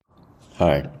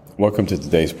Hi, welcome to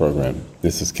today's program.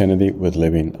 This is Kennedy with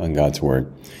Living on God's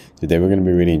Word. Today we're going to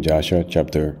be reading Joshua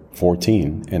chapter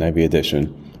 14, NIV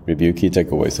edition, review key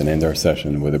takeaways, and end our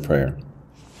session with a prayer.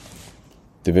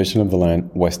 Division of the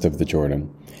land west of the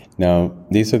Jordan. Now,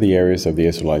 these are the areas of the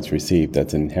Israelites received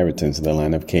as inheritance in the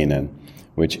land of Canaan,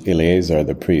 which Eleazar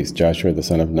the priest, Joshua the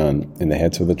son of Nun, and the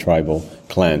heads of the tribal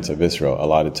clans of Israel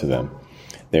allotted to them.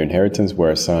 Their inheritance were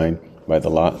assigned by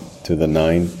the lot to the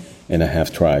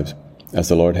 9.5 tribes, as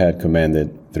the Lord had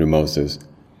commanded through Moses.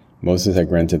 Moses had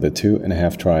granted the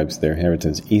 2.5 tribes their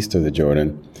inheritance east of the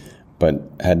Jordan, but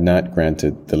had not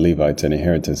granted the Levites an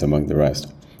inheritance among the rest.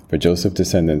 For Joseph's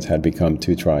descendants had become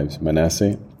 2 tribes,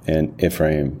 Manasseh and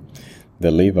Ephraim.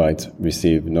 The Levites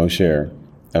received no share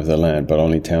of the land, but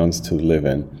only towns to live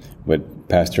in, with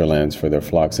pasture lands for their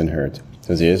flocks and herds.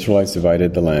 So the Israelites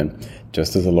divided the land,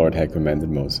 just as the Lord had commanded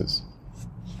Moses.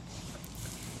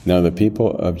 Now the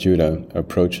people of Judah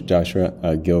approached Joshua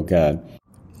at Gilgad,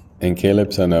 and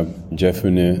Caleb son of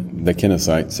Jephunneh the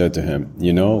Kenizzite said to him,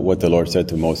 "You know what the Lord said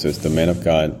to Moses, the man of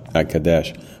God, at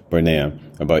Kadesh Barnea,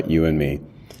 about you and me.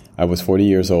 I was 40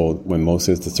 years old when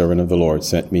Moses, the servant of the Lord,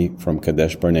 sent me from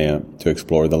Kadesh Barnea to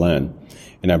explore the land,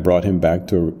 and I brought him back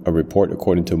to a report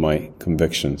according to my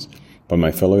convictions. But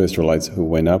my fellow Israelites who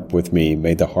went up with me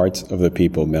made the hearts of the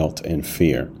people melt in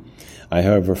fear. I,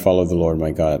 however, followed the Lord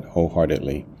my God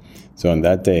wholeheartedly. So on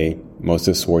that day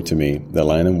Moses swore to me, the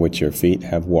land in which your feet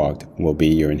have walked will be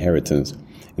your inheritance,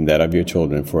 and that of your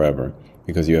children forever,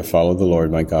 because you have followed the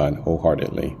Lord my God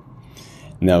wholeheartedly.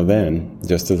 Now then,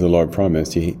 just as the Lord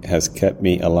promised, he has kept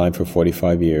me alive for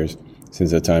 45 years,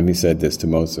 since the time he said this to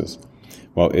Moses,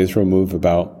 while Israel moved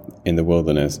about in the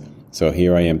wilderness. So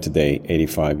here I am today,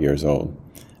 85 years old.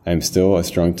 I am still as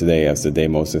strong today as the day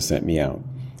Moses sent me out.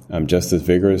 I'm just as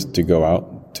vigorous to go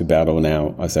out to battle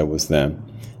now as I was then.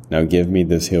 Now give me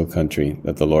this hill country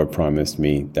that the Lord promised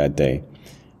me that day.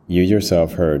 You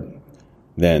yourself heard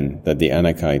then that the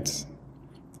Anakites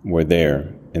were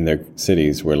there, and their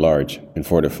cities were large and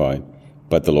fortified.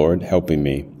 But the Lord helping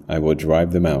me, I will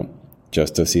drive them out,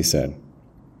 just as he said."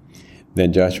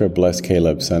 Then Joshua blessed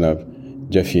Caleb son of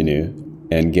Jephunneh,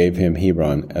 and gave him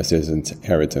Hebron as his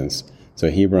inheritance. So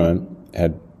Hebron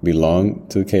had belonged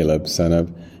to Caleb son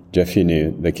of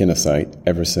Jephunneh the Kenizzite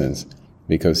ever since,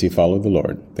 because he followed the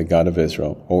Lord, the God of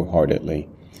Israel, wholeheartedly.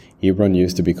 Hebron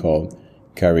used to be called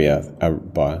Kiriath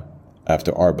Arba,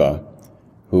 after Arba,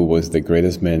 who was the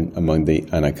greatest man among the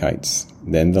Anakites.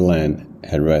 Then the land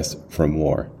had rest from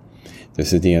war.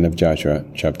 This is the end of Joshua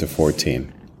chapter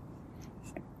 14.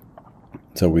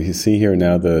 So we see here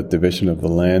now the division of the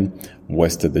land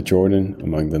west of the Jordan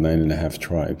among the 9.5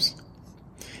 tribes.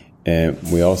 And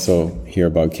we also hear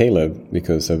about Caleb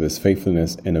because of his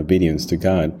faithfulness and obedience to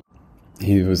God.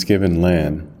 He was given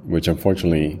land, which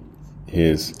unfortunately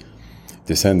his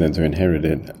descendants who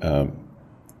inherited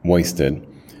wasted.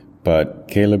 But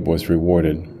Caleb was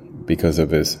rewarded because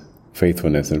of his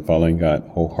faithfulness and following God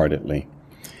wholeheartedly.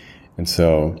 And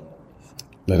so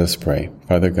let us pray.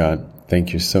 Father God,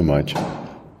 thank you so much.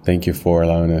 Thank you for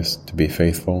allowing us to be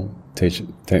faithful.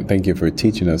 Thank you for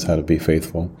teaching us how to be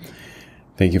faithful.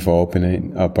 Thank you for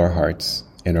opening up our hearts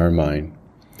and our mind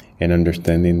and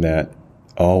understanding that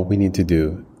all we need to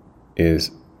do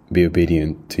is be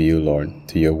obedient to you, Lord,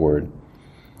 to your word,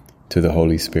 to the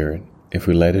Holy Spirit. If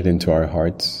we let it into our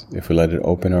hearts, if we let it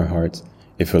open our hearts,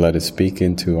 if we let it speak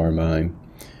into our mind,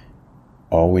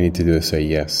 all we need to do is say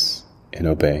yes and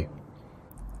obey.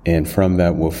 And from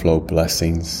that will flow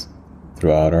blessings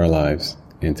throughout our lives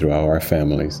and throughout our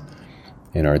families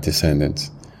and our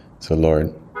descendants. So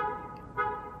Lord,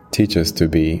 teach us to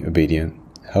be obedient.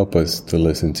 Help us to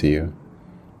listen to you.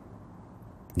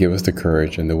 Give us the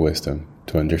courage and the wisdom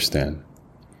to understand.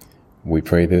 We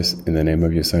pray this in the name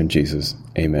of your Son, Jesus.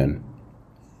 Amen.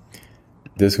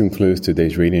 This concludes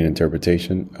today's reading and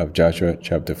interpretation of Joshua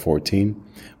chapter 14.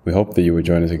 We hope that you will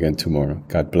join us again tomorrow.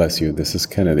 God bless you. This is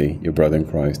Kennedy, your brother in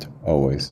Christ, always.